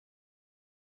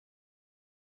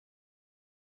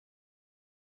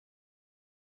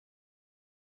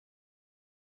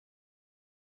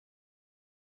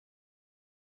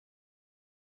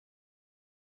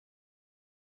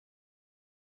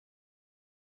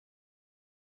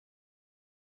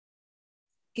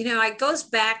It goes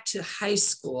back to high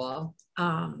school.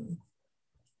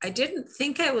 I didn't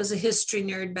think I was a history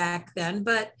nerd back then,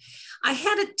 but I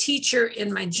had a teacher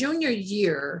in my junior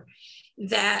year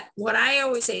that what I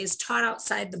always say is taught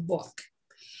outside the book.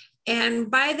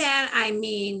 And by that, I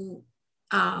mean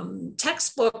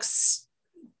textbooks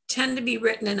tend to be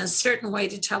written in a certain way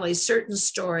to tell a certain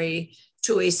story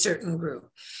to a certain group.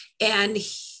 And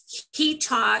he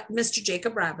taught, Mr.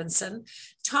 Jacob Robinson,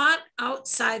 taught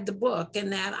outside the book,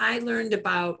 and that I learned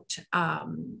about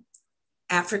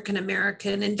African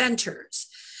American inventors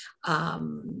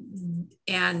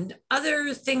and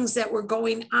other things that were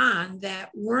going on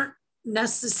that weren't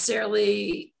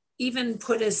necessarily even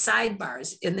put as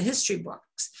sidebars in the history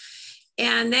books.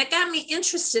 And that got me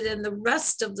interested in the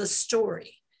rest of the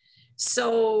story.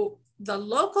 So the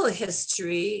local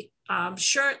history,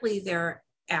 shortly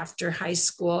thereafter high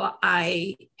school,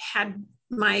 I had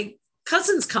my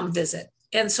cousins come visit.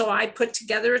 And so I put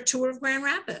together a tour of Grand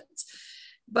Rapids.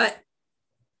 But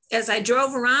as I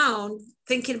drove around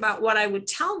thinking about what I would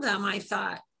tell them, I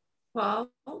thought,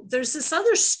 well, there's this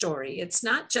other story. It's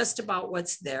not just about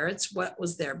what's there, it's what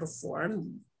was there before.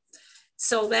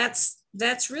 So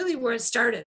that's really where it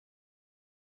started.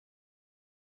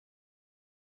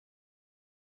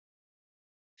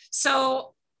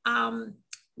 So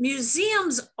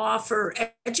museums offer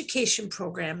education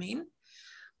programming.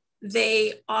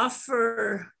 They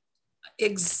offer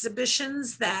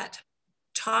exhibitions that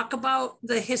talk about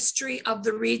the history of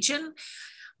the region.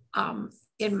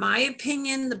 In my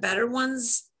opinion, the better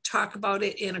ones talk about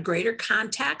it in a greater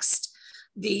context.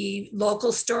 The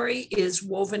local story is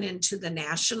woven into the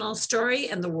national story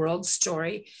and the world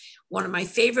story. One of my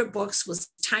favorite books was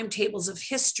Timetables of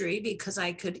History, because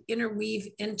I could interweave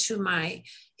into my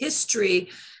history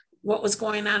what was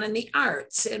going on in the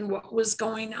arts and what was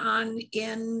going on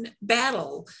in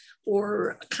battle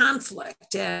or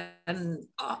conflict, and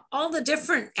all the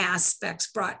different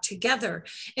aspects brought together.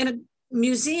 And a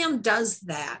museum does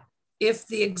that if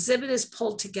the exhibit is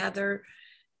pulled together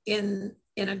in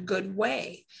a good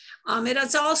way. It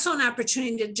is also an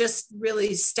opportunity to just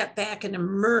really step back and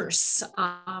immerse.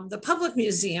 The public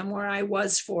museum, where I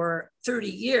was for 30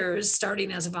 years,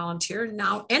 starting as a volunteer,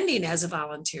 now ending as a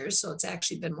volunteer, so it's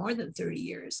actually been more than 30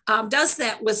 years, does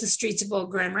that with the streets of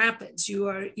Old Grand Rapids. You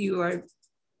are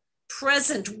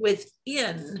present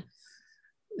within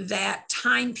that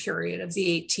time period of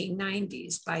the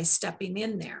 1890s by stepping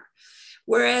in there.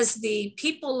 Whereas the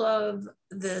people of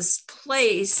this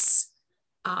place,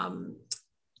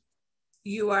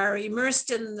 you are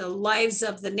immersed in the lives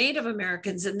of the Native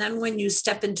Americans. And then when you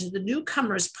step into the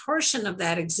newcomers portion of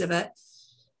that exhibit,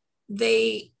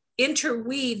 they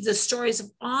interweave the stories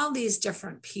of all these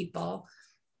different people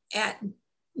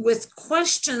with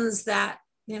questions that,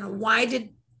 why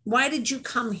did you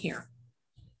come here?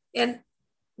 And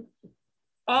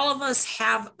all of us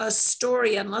have a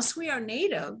story, unless we are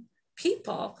Native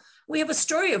people. We have a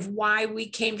story of why we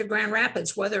came to Grand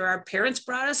Rapids, whether our parents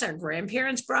brought us, our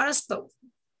grandparents brought us, but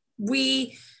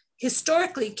we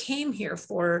historically came here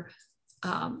for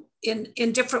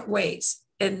in different ways.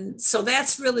 And so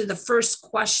that's really the first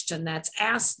question that's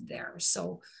asked there.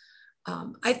 So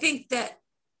I think that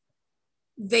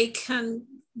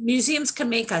museums can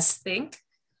make us think.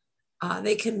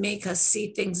 They can make us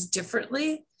see things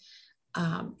differently.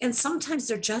 And sometimes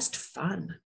they're just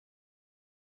fun.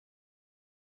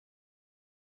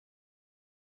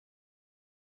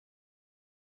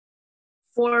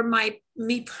 For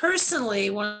me personally,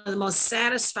 one of the most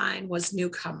satisfying was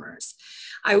newcomers.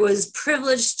 I was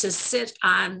privileged to sit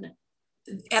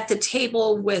at the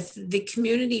table with the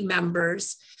community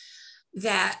members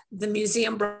that the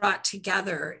museum brought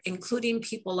together, including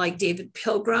people like David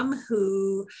Pilgrim,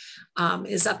 who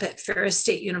is up at Ferris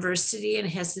State University and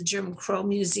has the Jim Crow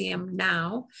Museum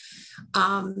now.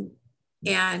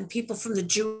 And people from the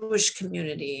Jewish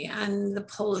community and the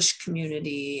Polish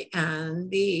community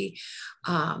and the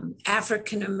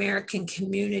African American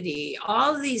community,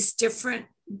 all of these different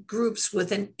groups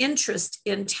with an interest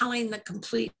in telling the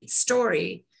complete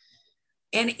story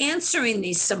and answering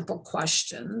these simple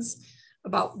questions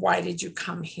about why did you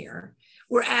come here,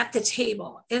 were at the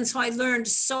table. And so I learned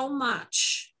so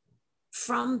much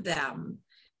from them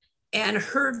and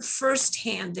heard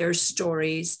firsthand their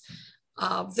stories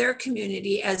of their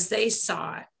community as they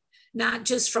saw it, not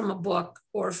just from a book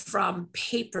or from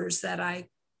papers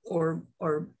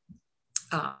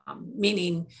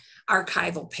meaning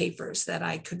archival papers that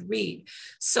I could read.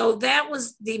 So that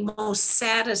was the most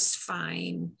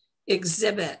satisfying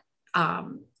exhibit.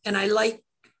 And I like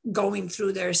going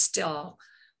through there still.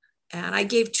 And I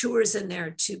gave tours in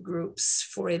there to groups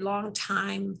for a long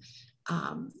time.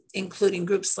 including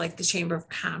groups like the Chamber of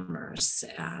Commerce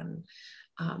and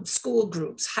school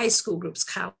groups, high school groups,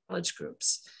 college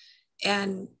groups,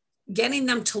 and getting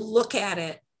them to look at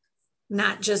it,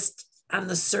 not just on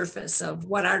the surface of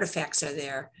what artifacts are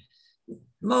there.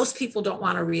 Most people don't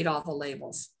want to read all the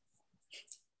labels.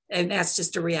 And that's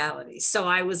just a reality. So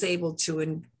I was able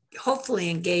to hopefully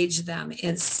engage them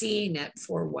in seeing it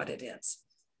for what it is.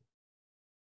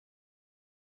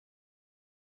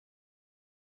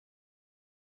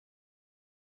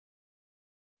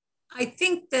 I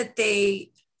think that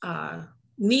they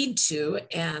need to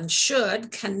and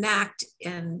should connect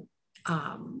in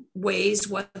ways,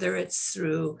 whether it's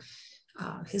through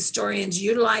historians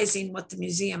utilizing what the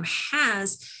museum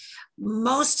has.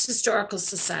 Most historical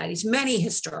societies, many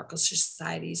historical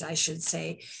societies, I should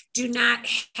say, do not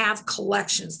have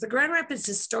collections. The Grand Rapids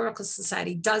Historical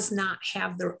Society does not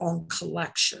have their own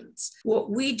collections. What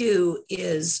we do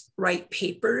is write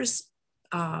papers.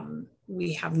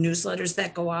 We have newsletters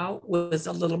that go out with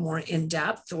a little more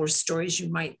in-depth or stories you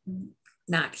might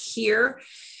not hear.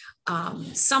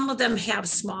 Some of them have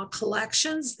small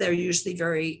collections. They're usually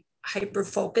very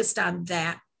hyper-focused on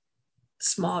that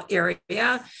small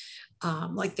area.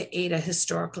 Like the Ada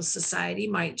Historical Society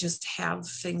might just have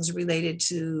things related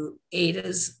to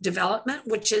Ada's development,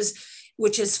 which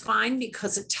is fine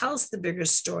because it tells the bigger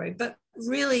story, but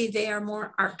really they are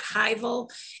more archival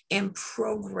and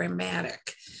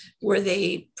programmatic, where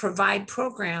they provide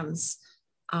programs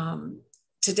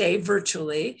today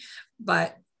virtually,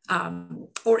 but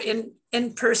or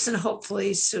in person,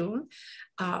 hopefully soon.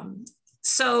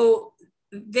 So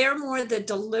they're more the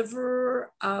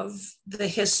deliverer of the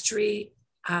history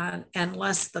and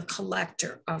less the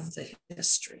collector of the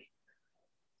history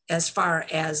as far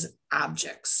as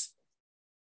objects.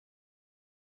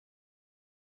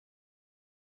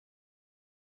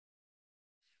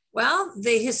 Well,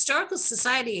 the Historical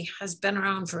Society has been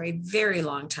around for a very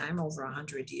long time, over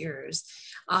 100 years.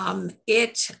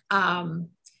 It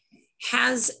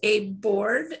has a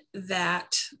board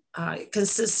that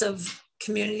consists of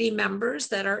community members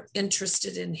that are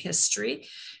interested in history.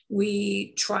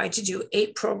 We try to do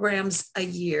 8 programs a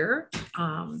year.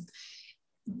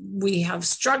 We have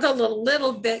struggled a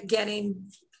little bit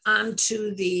getting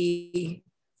onto the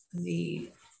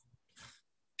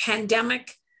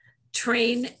pandemic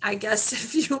train, I guess,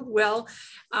 if you will,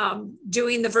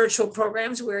 doing the virtual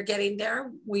programs. We're getting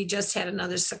there. We just had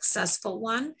another successful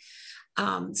one.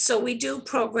 So we do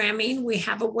programming. We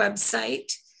have a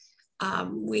website.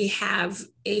 We have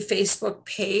a Facebook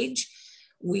page.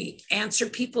 We answer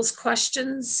people's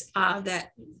questions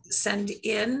that send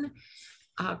in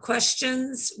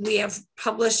questions. We have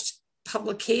published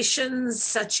publications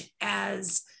such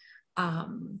as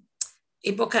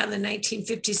a book on the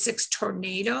 1956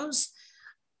 tornadoes.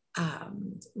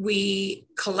 We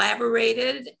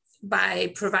collaborated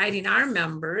by providing our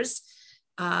members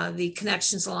the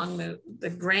connections along the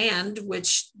Grand,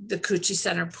 which the Cucci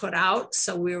Center put out.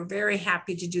 So we were very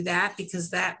happy to do that because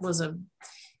that was a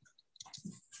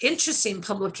interesting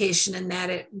publication in that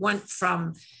it went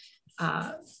from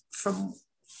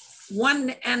one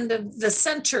end of the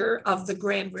center of the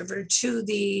Grand River to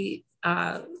the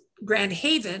Grand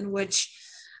Haven, which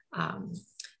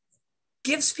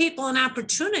gives people an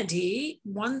opportunity,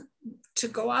 one, to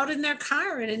go out in their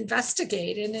car and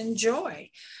investigate and enjoy.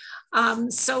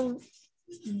 So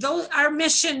our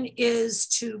mission is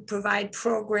to provide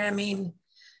programming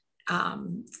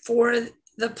for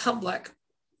the public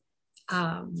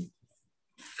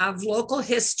of local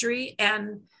history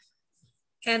and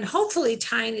hopefully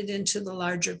tying it into the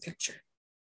larger picture.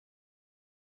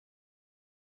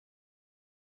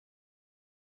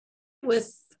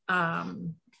 With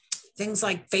things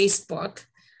like Facebook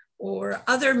or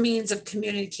other means of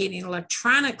communicating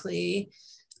electronically,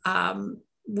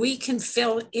 we can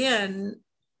fill in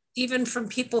even from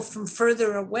people from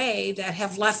further away that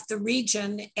have left the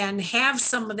region and have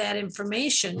some of that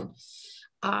information.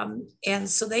 And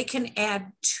so they can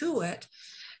add to it.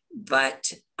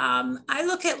 But I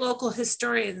look at local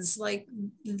historians like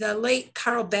the late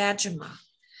Carl Badgema,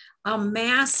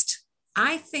 amassed,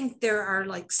 I think there are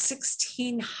like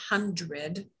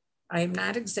 1,600, I am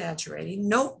not exaggerating,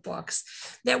 notebooks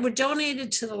that were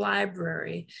donated to the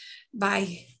library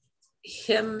by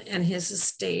him and his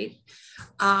estate.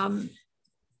 And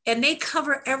they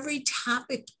cover every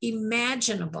topic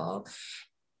imaginable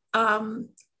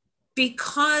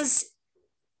because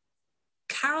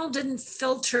Carl didn't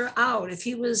filter out. If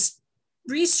he was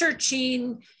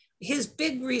researching, his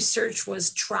big research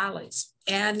was trolleys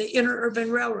and the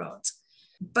interurban railroads.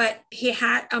 but he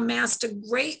had amassed a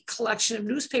great collection of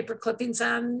newspaper clippings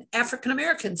on African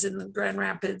Americans in the Grand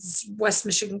Rapids, West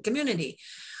Michigan community,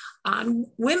 on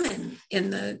women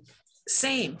in the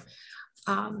same.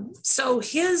 So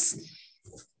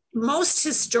most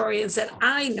historians that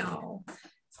I know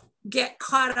get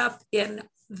caught up in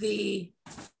the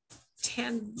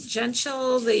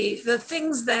tangential, the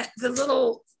things that the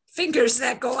little fingers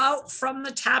that go out from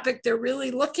the topic they're really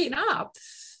looking up,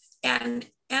 and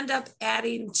end up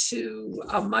adding to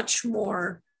a much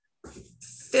more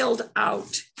filled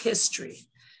out history.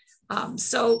 And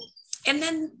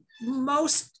then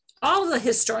all the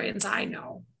historians I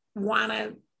know want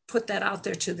to put that out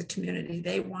there to the community.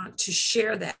 They want to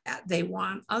share that. They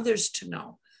want others to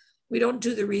know. We don't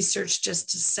do the research just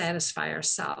to satisfy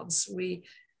ourselves. We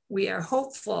are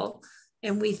hopeful,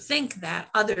 and we think that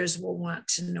others will want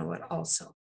to know it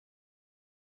also.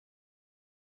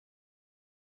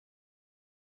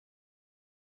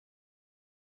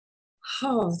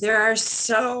 Oh, there are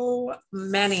so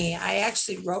many. I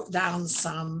actually wrote down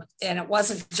some, and it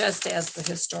wasn't just as the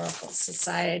Historical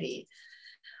Society.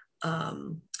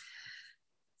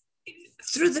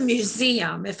 Through the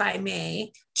museum, if I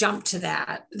may jump to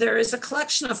that, there is a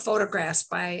collection of photographs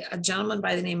by a gentleman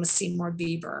by the name of Seymour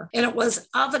Bieber. And it was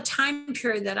of a time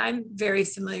period that I'm very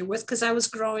familiar with because I was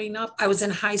growing up, I was in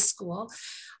high school,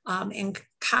 in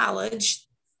college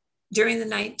during the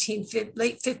late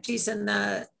 50s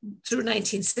and through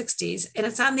 1960s. And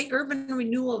it's on the urban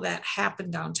renewal that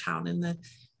happened downtown.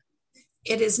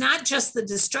 It is not just the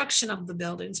destruction of the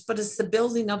buildings, but it's the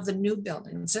building of the new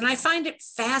buildings. And I find it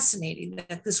fascinating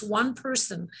that this one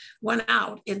person went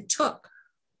out and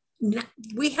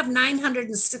we have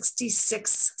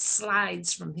 966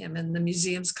 slides from him in the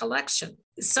museum's collection.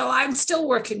 So I'm still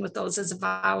working with those as a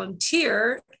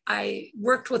volunteer. I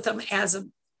worked with them as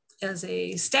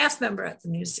a staff member at the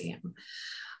museum.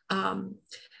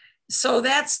 So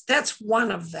that's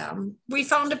one of them. We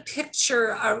found a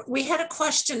picture. We had a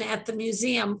question at the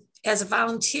museum as a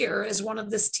volunteer, as one of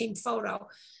this team photo,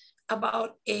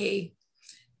 about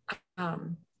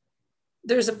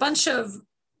there's a bunch of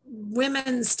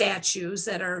women statues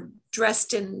that are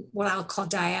dressed in what I'll call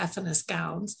diaphanous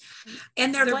gowns,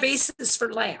 and they're bases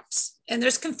for lamps. And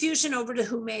there's confusion over to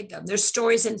who made them. There's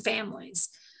stories in families.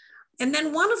 And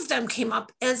then one of them came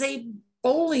up as a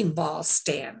bowling ball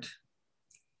stand.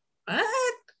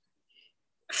 What?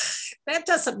 That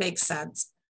doesn't make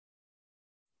sense.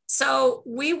 So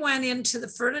we went into the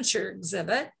furniture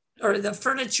exhibit, or the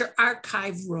furniture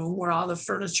archive room where all the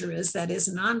furniture is that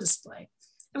isn't on display.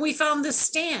 And we found this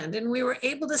stand, and we were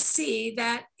able to see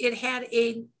that it had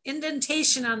an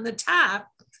indentation on the top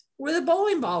where the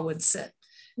bowling ball would sit.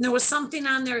 And there was something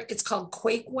on there, it's called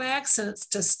quake wax, and it's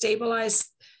to stabilize,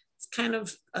 it's kind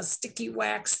of a sticky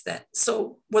wax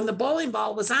so when the bowling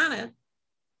ball was on it,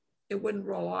 it wouldn't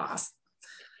roll off.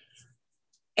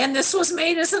 And this was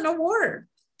made as an award.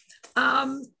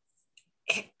 And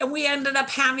we ended up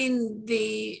having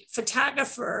the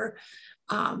photographer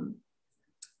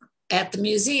at the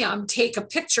museum take a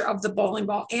picture of the bowling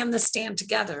ball and the stand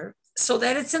together so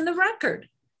that it's in the record.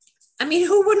 I mean,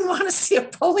 who wouldn't want to see a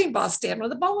bowling ball stand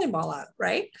with a bowling ball on it,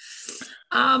 right?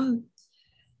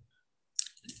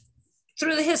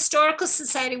 Through the Historical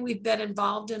Society, we've been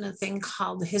involved in a thing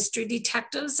called the History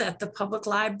Detectives at the Public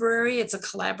Library. It's a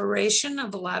collaboration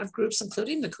of a lot of groups,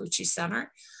 including the Cucci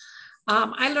Center.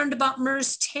 I learned about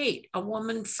Merce Tate, a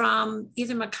woman from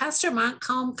either Mecosta or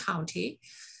Montcalm County.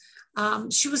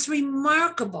 She was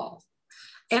remarkable.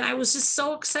 And I was just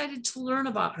so excited to learn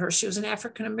about her. She was an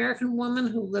African-American woman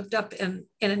who lived up in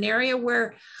an area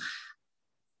where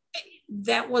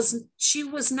she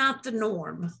was not the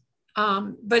norm.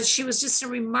 But she was just a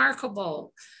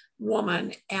remarkable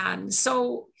woman. And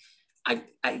so by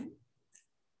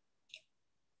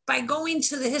going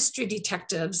to the History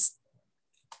Detectives,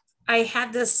 I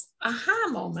had this aha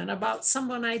moment about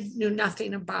someone I knew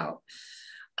nothing about.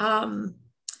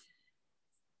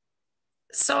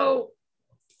 So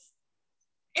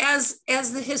as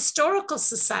the Historical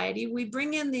Society, we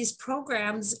bring in these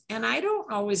programs, and I don't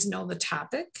always know the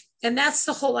topic. And that's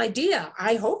the whole idea.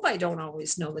 I hope I don't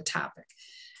always know the topic.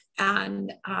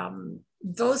 And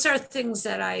those are things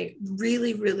that I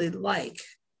really, really like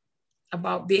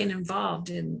about being involved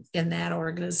in that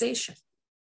organization.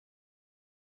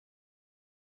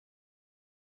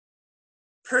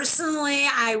 Personally,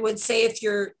 I would say if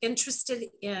you're interested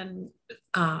in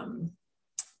a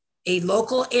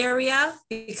local area,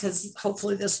 because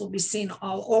hopefully this will be seen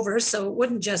all over, so it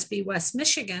wouldn't just be West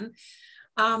Michigan.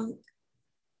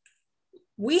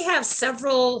 We have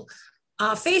several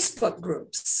Facebook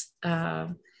groups.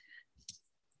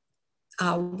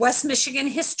 West Michigan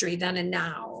history then and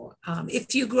now.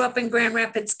 If you grew up in Grand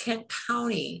Rapids, Kent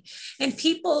County, and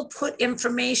people put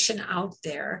information out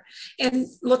there and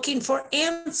looking for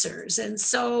answers. And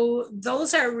so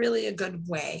those are really a good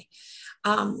way.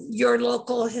 Your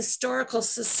local historical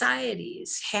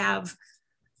societies have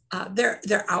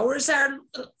their hours are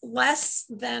less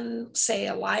than, say,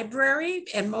 a library,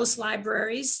 and most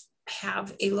libraries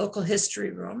have a local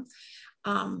history room.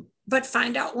 But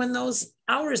find out when those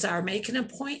hours are, make an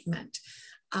appointment.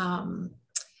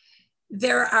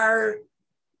 There are,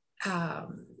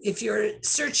 if you're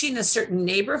searching a certain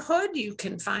neighborhood, you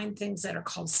can find things that are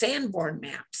called Sanborn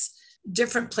maps.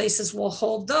 Different places will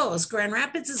hold those. Grand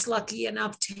Rapids is lucky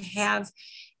enough to have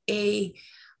a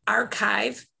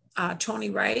archive. Tony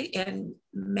Wright and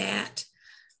Matt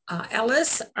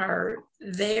Ellis are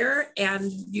there, and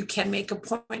you can make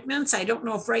appointments. I don't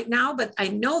know if right now, but I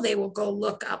know they will go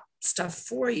look up stuff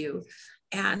for you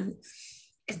and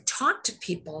talk to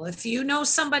people. If you know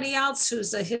somebody else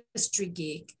who's a history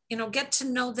geek, get to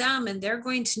know them, and they're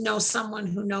going to know someone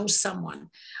who knows someone.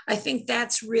 I think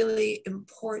that's really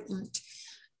important.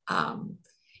 And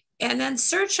then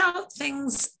search out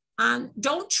things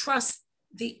don't trust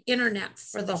the internet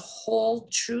for the whole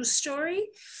true story.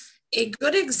 A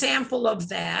good example of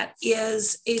that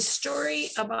is a story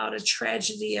about a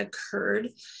tragedy occurred.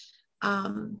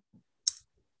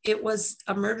 It was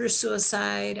a murder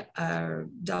suicide, a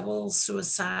double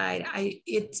suicide.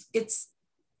 It's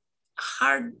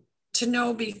hard to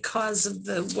know because of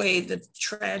the way the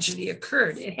tragedy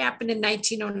occurred. It happened in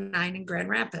 1909 in Grand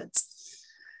Rapids.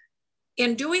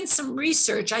 In doing some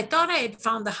research, I thought I had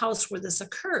found the house where this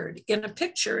occurred in a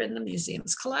picture in the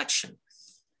museum's collection.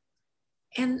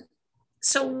 And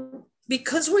so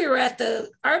because we were at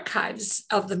the archives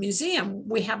of the museum,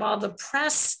 we have all the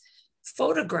press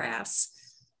photographs,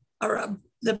 or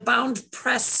the bound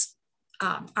press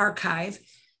archive.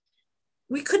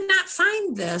 We could not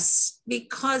find this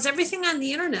because everything on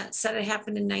the internet said it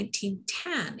happened in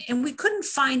 1910. And we couldn't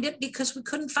find it because we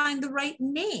couldn't find the right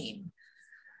name.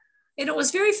 And it was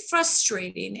very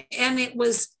frustrating. And it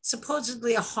was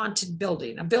supposedly a haunted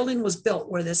building. A building was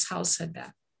built where this house had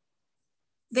been.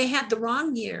 They had the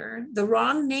wrong year, the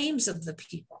wrong names of the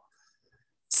people.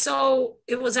 So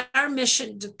it was our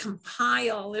mission to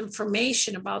compile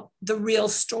information about the real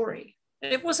story.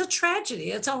 It was a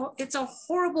tragedy. It's a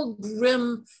horrible,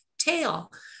 grim tale.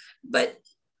 But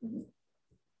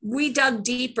we dug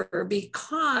deeper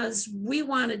because we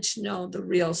wanted to know the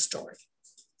real story.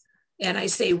 And I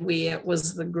say we, it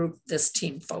was the group, this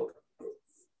team photo.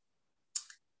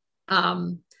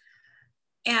 And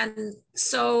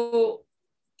so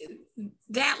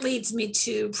that leads me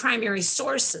to primary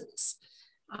sources.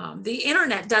 The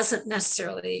internet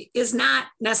is not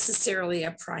necessarily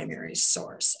a primary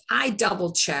source. I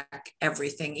double check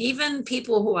everything, even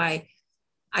people who I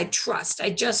trust.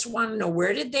 I just want to know,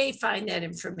 where did they find that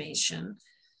information?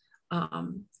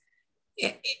 And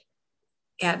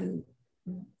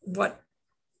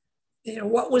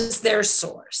what was their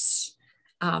source?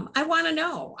 I want to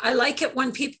know. I like it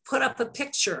when people put up a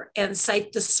picture and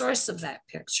cite the source of that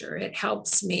picture. It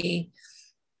helps me,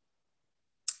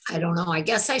 I don't know, I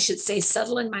guess I should say,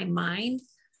 settle in my mind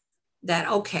that,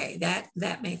 okay,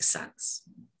 that makes sense.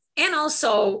 And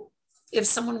also, if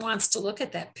someone wants to look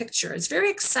at that picture, it's very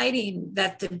exciting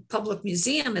that the public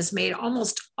museum has made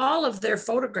almost all of their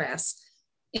photographs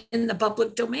in the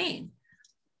public domain,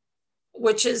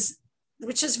 which is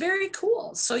very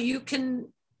cool. So you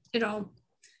can,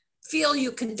 feel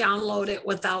you can download it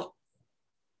without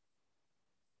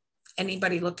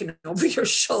anybody looking over your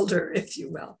shoulder, if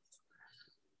you will.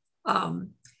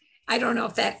 I don't know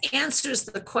if that answers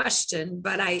the question,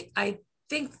 but I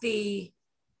think the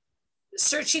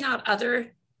searching out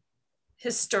other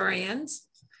historians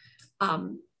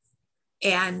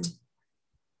and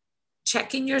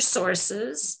checking your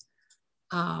sources,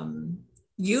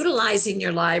 utilizing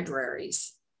your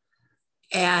libraries.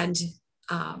 And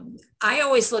I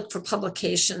always look for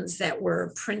publications that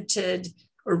were printed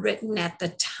or written at the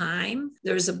time.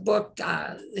 There's a book,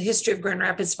 The History of Grand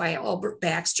Rapids by Albert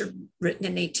Baxter, written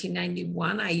in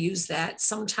 1891. I use that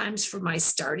sometimes for my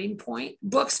starting point.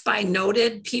 Books by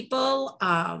noted people,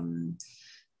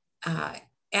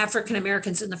 African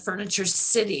Americans in the Furniture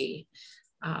City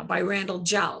by Randall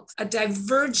Jelks. A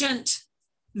divergent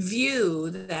view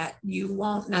that you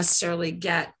won't necessarily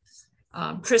get.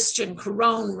 Christian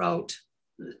Carone wrote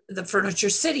the Furniture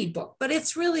City book, but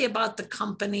it's really about the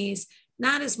companies,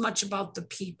 not as much about the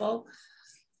people.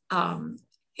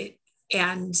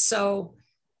 And so,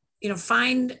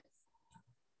 find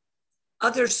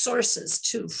other sources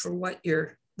too for what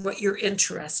you're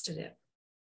interested in.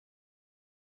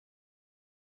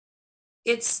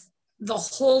 it's the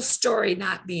whole story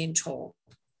not being told.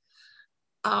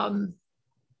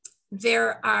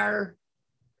 There are,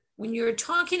 when you're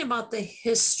talking about the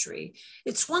history,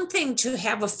 it's one thing to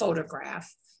have a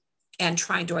photograph and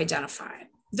trying to identify it.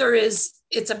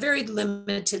 It's a very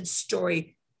limited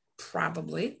story,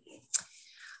 probably.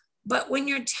 But when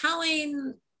you're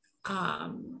telling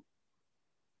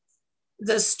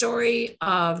the story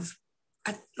of,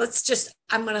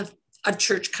 a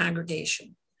church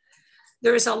congregation,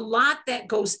 there is a lot that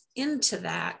goes into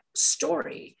that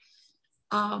story.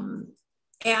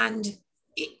 And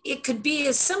it could be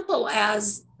as simple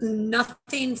as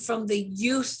nothing from the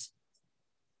youth,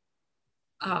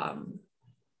 how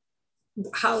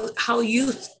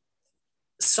youth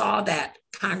saw that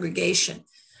congregation.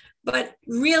 But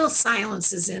real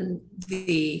silences in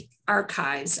the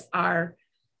archives are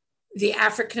the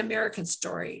African American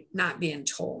story not being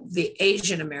told, the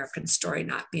Asian American story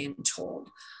not being told.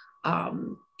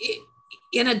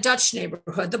 In a Dutch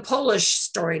neighborhood, the Polish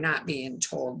story not being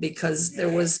told, because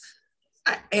there was,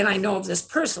 and I know of this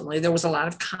personally, there was a lot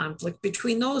of conflict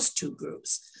between those two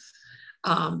groups.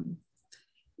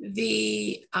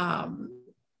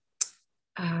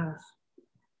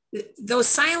 Those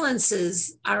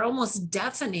silences are almost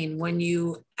deafening when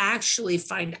you actually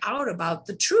find out about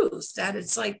the truth, that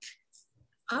it's like,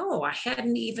 oh, I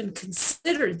hadn't even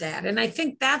considered that. And I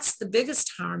think that's the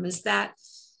biggest harm, is that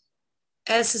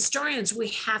as historians, we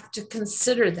have to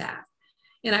consider that.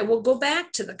 And I will go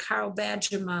back to the Carl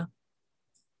Badgema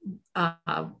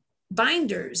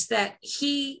binders, that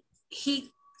he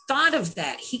thought of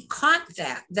that. He caught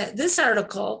that this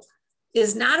article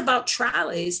is not about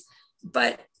trolleys,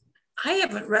 but I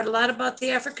haven't read a lot about the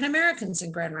African Americans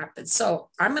in Grand Rapids. So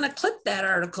I'm going to clip that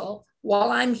article while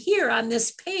I'm here on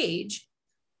this page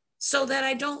so that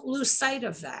I don't lose sight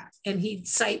of that. And he'd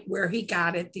cite where he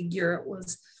got it, the year it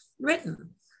was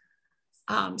written.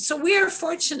 So we are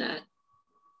fortunate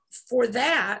for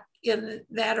that, in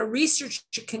that a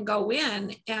researcher can go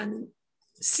in and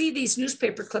see these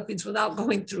newspaper clippings without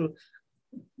going through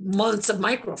months of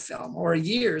microfilm or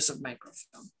years of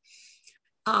microfilm.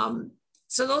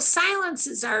 So those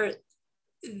silences are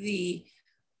the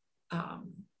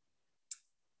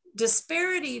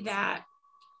disparity that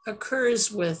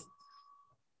occurs with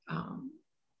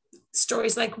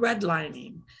stories like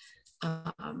redlining,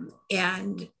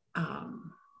 and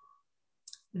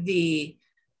the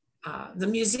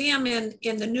museum in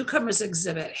the newcomers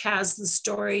exhibit has the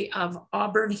story of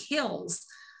Auburn Hills,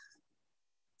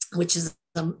 which is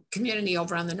a community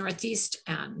over on the northeast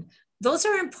end. Those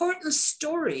are important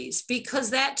stories,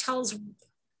 because that tells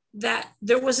that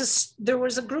there was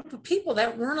a group of people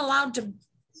that weren't allowed to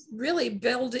really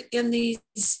build in these,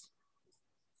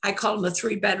 I call them the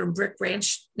 3-bedroom brick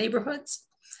ranch neighborhoods.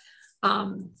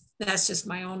 That's just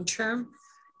my own term.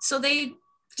 So they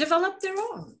developed their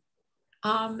own.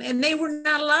 And they were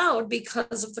not allowed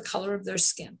because of the color of their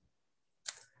skin.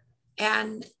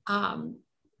 And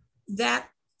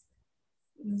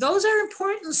those are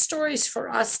important stories for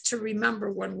us to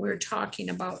remember when we're talking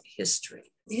about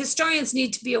history. Historians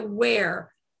need to be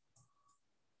aware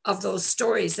of those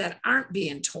stories that aren't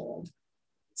being told,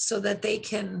 so that they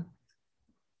can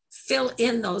fill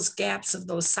in those gaps of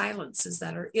those silences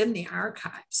that are in the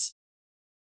archives.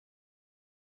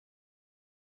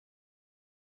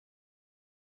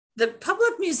 The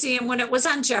public museum, when it was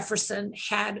on Jefferson,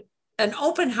 had an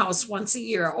open house once a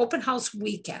year, open house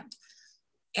weekend.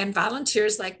 And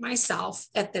volunteers like myself,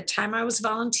 at the time I was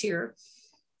volunteer,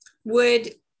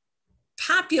 would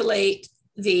populate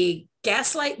the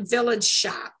Gaslight Village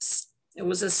shops. It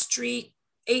was a street,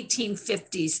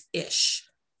 1850s-ish.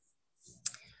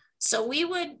 So we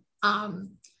would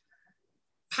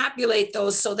populate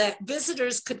those so that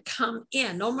visitors could come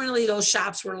in. Normally those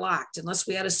shops were locked unless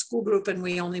we had a school group and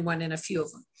we only went in a few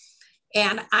of them.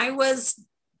 And I was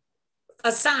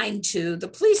assigned to the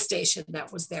police station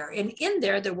that was there. And in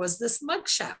there was this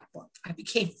mugshot book. I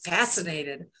became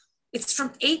fascinated. It's from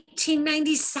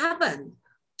 1897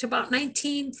 to about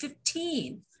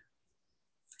 1915.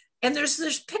 And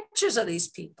there's pictures of these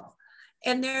people.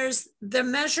 And there's the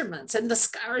measurements and the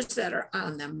scars that are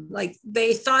on them. Like,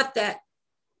 they thought that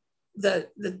the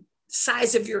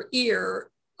size of your ear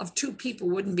of two people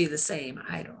wouldn't be the same.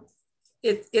 I don't.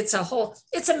 It's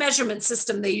a measurement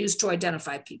system they use to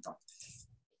identify people.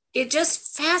 It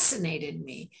just fascinated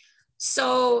me.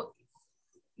 So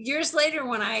years later,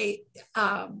 when I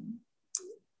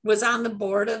was on the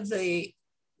board of the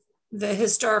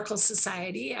Historical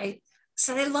Society, I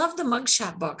said, I love the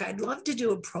mugshot book. I'd love to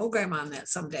do a program on that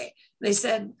someday. They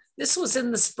said, this was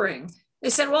in the spring. They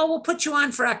said, well, we'll put you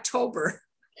on for October.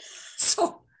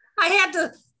 So I had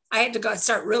to I had to go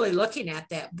start really looking at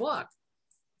that book.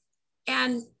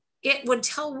 And it would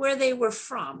tell where they were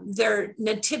from, their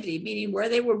nativity, meaning where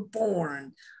they were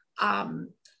born, all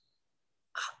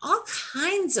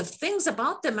kinds of things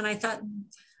about them. And I thought,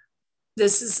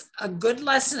 this is a good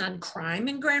lesson on crime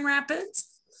in Grand Rapids.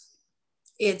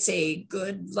 It's a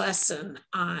good lesson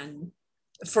on,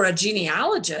 for a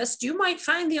genealogist, you might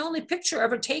find the only picture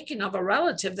ever taken of a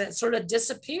relative that sort of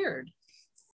disappeared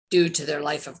due to their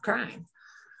life of crime.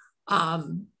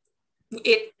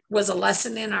 It was a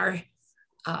lesson in our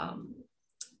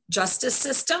justice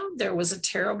system. There was a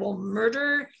terrible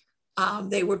murder.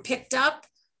 They were picked up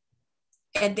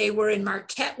and they were in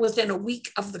Marquette within a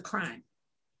week of the crime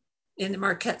in the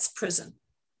Marquette's prison.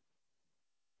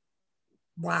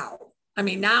 Wow. I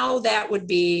mean, now that would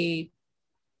be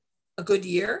a good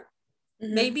year,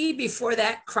 maybe, before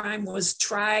that crime was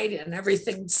tried and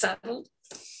everything settled.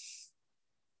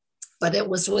 But it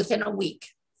was within a week.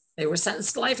 They were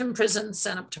sentenced to life in prison,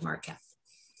 sent up to Marquette.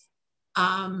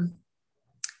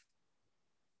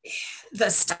 The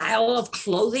style of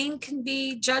clothing can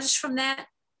be judged from that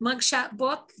mugshot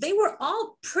book. They were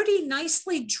all pretty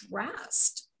nicely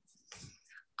dressed.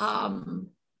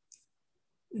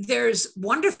 There's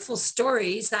wonderful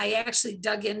stories. I actually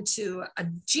dug into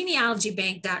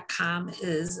genealogybank.com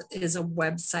is a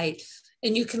website,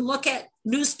 and you can look at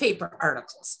newspaper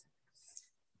articles.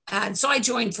 And so I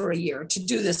joined for a year to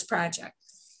do this project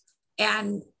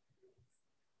and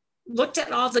looked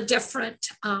at all the different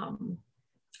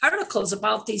articles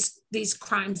about these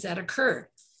crimes that occurred.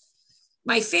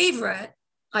 My favorite,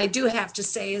 I do have to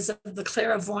say, is of the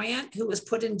clairvoyant who was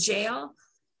put in jail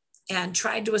and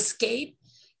tried to escape.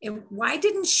 And why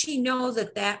didn't she know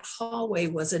that that hallway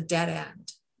was a dead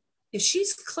end? If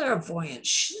she's clairvoyant,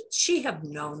 should she have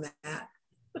known that?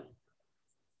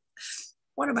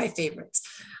 One of my favorites.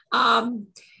 And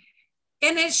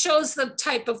it shows the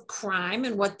type of crime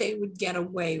and what they would get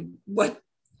away.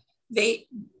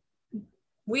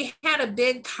 We had a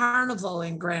big carnival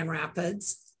in Grand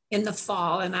Rapids in the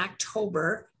fall, in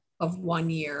October of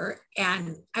one year.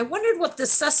 And I wondered what the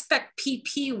suspect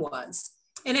PP was.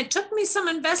 And it took me some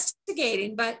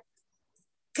investigating, but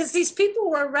because these people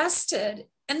were arrested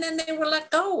and then they were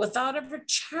let go without ever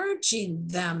charging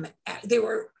them. They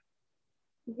were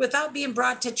without being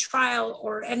brought to trial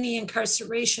or any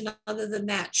incarceration other than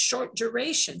that short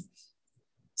duration.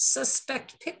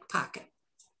 Suspect pickpocket.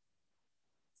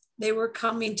 They were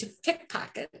coming to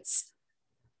pickpockets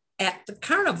at the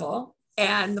carnival,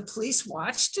 and the police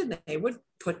watched, and they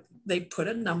put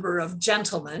a number of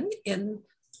gentlemen in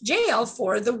jail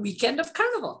for the weekend of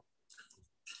carnival.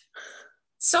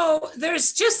 So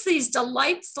there's just these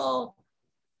delightful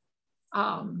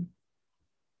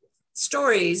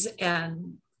stories,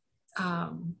 and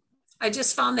I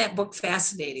just found that book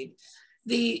fascinating.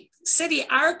 The city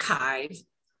archive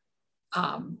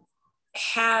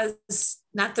has,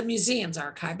 not the museum's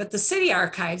archive, but the city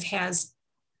archive has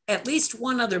at least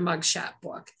one other mugshot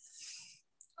book.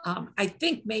 I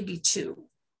think maybe two.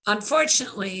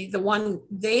 Unfortunately, the one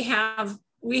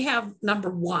we have number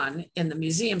 1 in the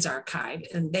museum's archive,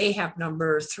 and they have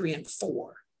number 3 and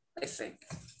 4, I think.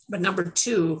 But number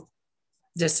 2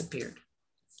 disappeared.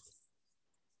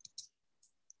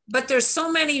 But there's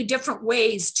so many different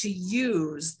ways to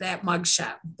use that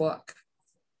mugshot book.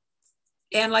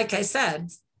 And like I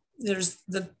said, there's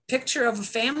the picture of a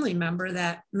family member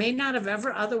that may not have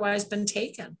ever otherwise been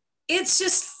taken. It's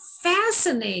just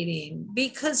fascinating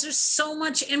because there's so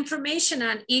much information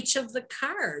on each of the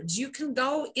cards. You can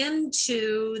go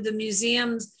into the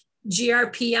museum's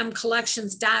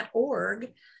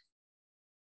grpmcollections.org,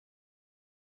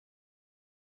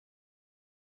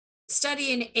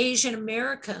 studying Asian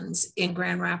Americans in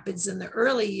Grand Rapids in the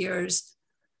early years.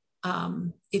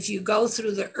 If you go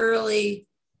through the early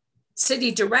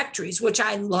city directories, which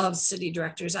I love city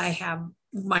directories. I have,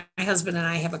 my husband and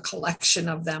I have a collection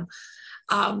of them.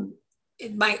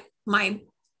 My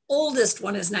oldest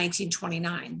one is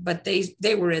 1929, but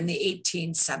they were in the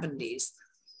 1870s.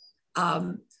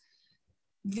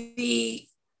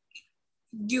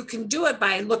 You can do it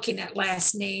by looking at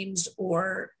last names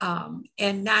or,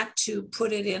 and not to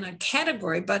put it in a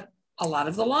category, but a lot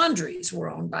of the laundries were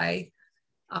owned by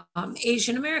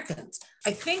Asian Americans.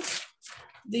 I think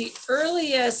the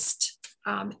earliest,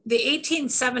 the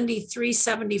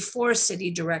 1873-74 city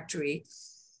directory,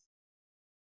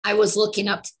 I was looking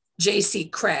up J.C.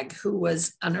 Craig, who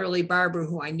was an early barber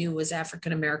who I knew was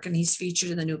African-American. He's featured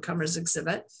in the Newcomers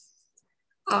exhibit.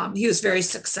 He was very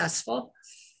successful.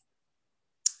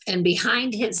 And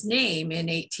behind his name in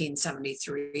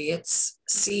 1873, it's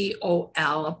COL''D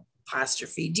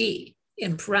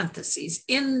in parentheses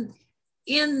in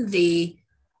in the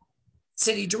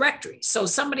city directory. So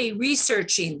somebody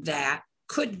researching that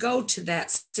could go to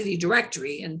that city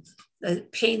directory and the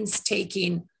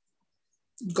painstaking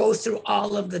go through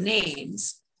all of the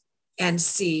names and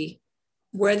see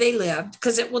where they lived,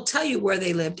 because it will tell you where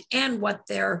they lived and what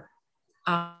their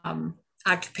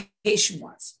occupation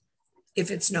was,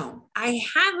 if it's known. I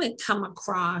haven't come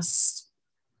across,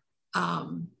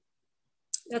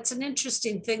 that's an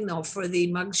interesting thing though for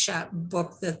the mugshot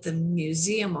book that the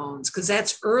museum owns, because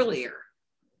that's earlier,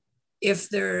 if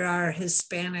there are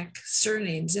Hispanic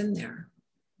surnames in there.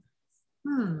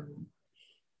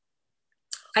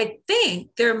 I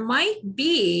think there might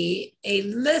be a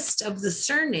list of the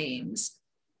surnames.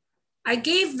 I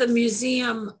gave the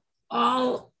museum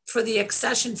all, for the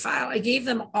accession file, I gave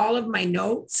them all of my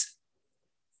notes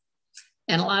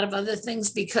and a lot of other things,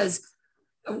 because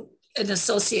in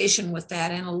association with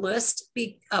that, and a list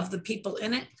of the people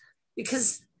in it,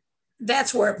 because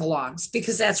that's where it belongs,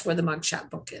 because that's where the mugshot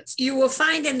book is. You will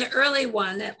find in the early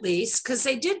one, at least, because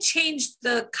they did change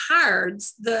the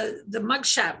cards, the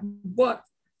mugshot book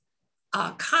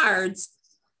cards,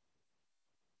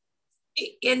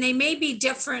 and they may be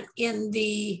different in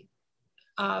the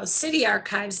city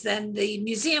archives than the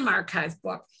museum archive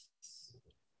book,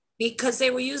 because they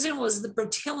were using was the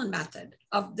Bertillon method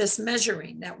of this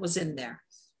measuring that was in there.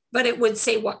 But it would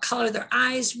say what color their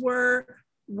eyes were,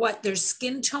 what their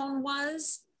skin tone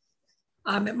was.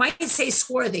 It might say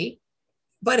swarthy,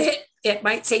 but it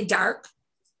might say dark.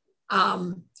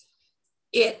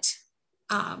 It's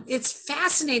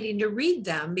fascinating to read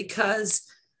them because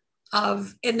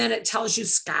of, and then it tells you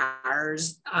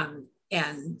scars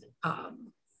and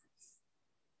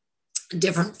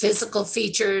different physical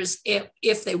features.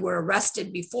 If they were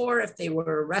arrested before, if they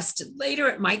were arrested later,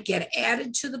 it might get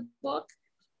added to the book.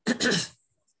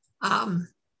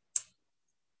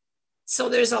 So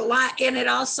there's a lot, and it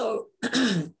also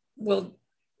will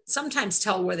sometimes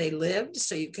tell where they lived,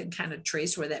 so you can kind of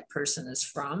trace where that person is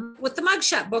from. With the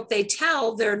mugshot book, they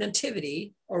tell their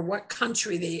nativity or what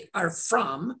country they are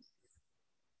from,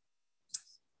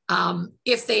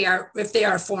 if they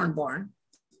are foreign born,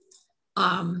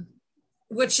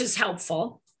 which is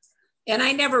helpful. And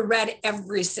I never read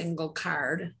every single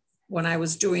card when I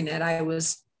was doing it. I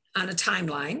was on a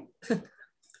timeline.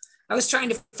 I was trying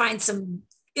to find some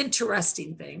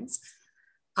interesting things,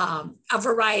 a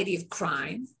variety of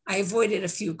crime. I avoided a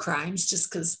few crimes just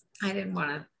because I didn't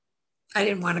want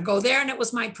to go there, and it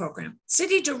was my program.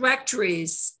 City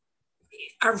directories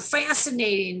are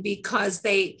fascinating because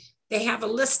they have a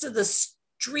list of the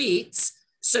streets,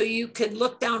 so you could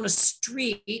look down a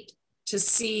street to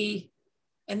see,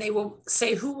 and they will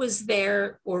say who was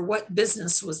there or what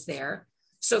business was there.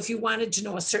 So if you wanted to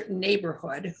know a certain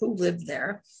neighborhood, who lived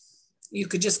there, you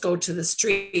could just go to the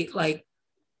street, like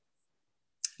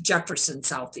Jefferson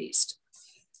Southeast.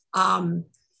 And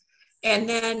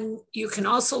then you can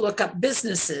also look up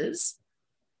businesses.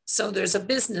 So there's a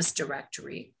business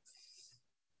directory.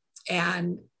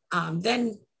 And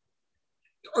then,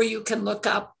 or you can look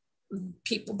up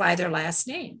people by their last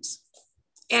names.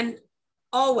 And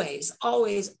always,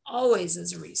 always, always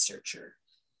as a researcher,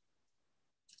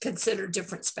 consider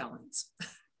different spellings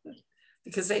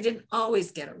because they didn't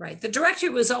always get it right. The directory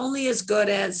was only as good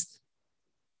as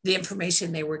the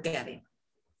information they were getting.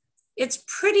 It's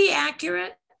pretty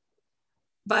accurate,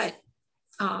 but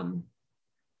you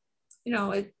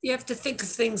have to think of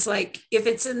things like if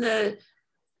it's in the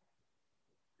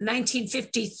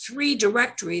 1953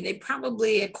 directory, they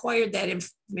probably acquired that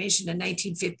information in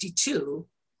 1952.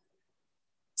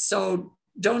 So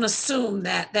don't assume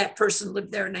that that person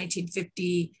lived there in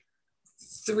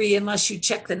 1953 unless you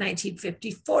check the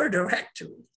 1954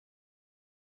 directory.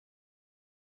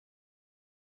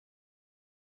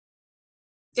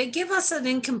 They give us an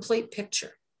incomplete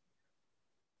picture.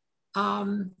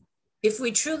 If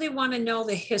we truly want to know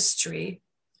the history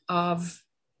of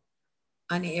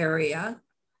an area,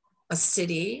 a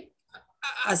city,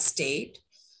 a state,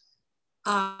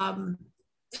 a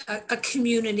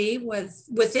community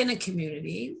within a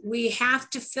community, we have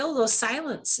to fill those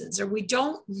silences, or we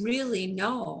don't really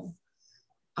know.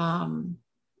 I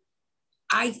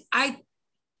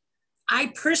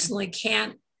personally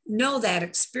can't know that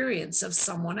experience of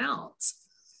someone else.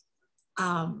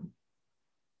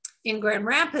 In Grand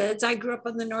Rapids, I grew up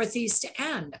on the Northeast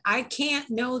End. I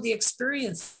can't know the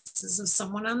experiences of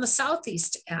someone on the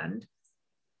Southeast End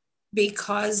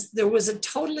because there was a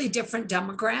totally different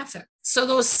demographic. So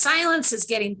those silences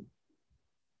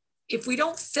if we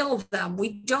don't fill them, we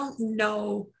don't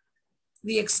know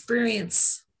the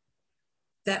experience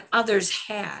that others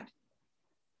had.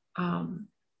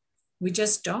 We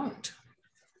just don't.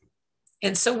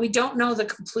 And so we don't know the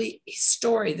complete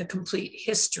story, the complete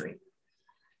history.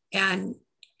 And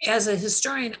as a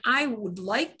historian, I would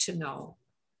like to know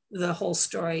the whole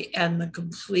story and the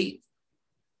complete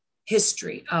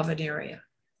history of an area.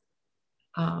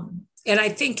 And I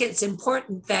think it's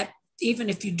important that even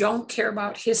if you don't care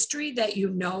about history, that you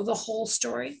know the whole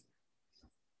story.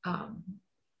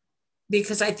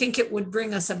 Because I think it would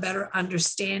bring us a better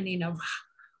understanding of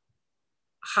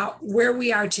where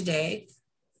we are today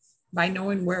by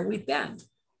knowing where we've been,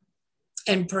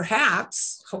 and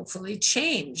perhaps, hopefully,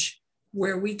 change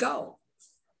where we go.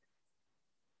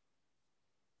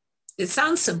 It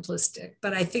sounds simplistic,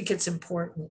 but I think it's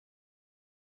important.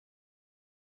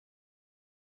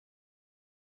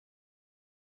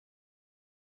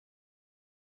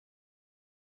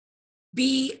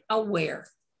 Be aware.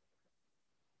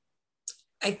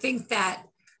 I think that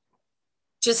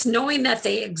just knowing that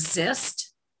they exist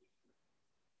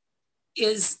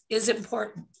is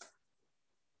important,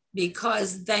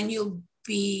 because then you'll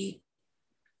be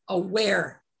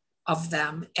aware of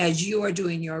them as you are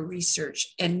doing your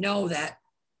research, and know that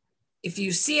if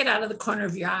you see it out of the corner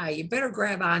of your eye, you better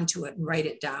grab onto it and write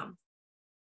it down.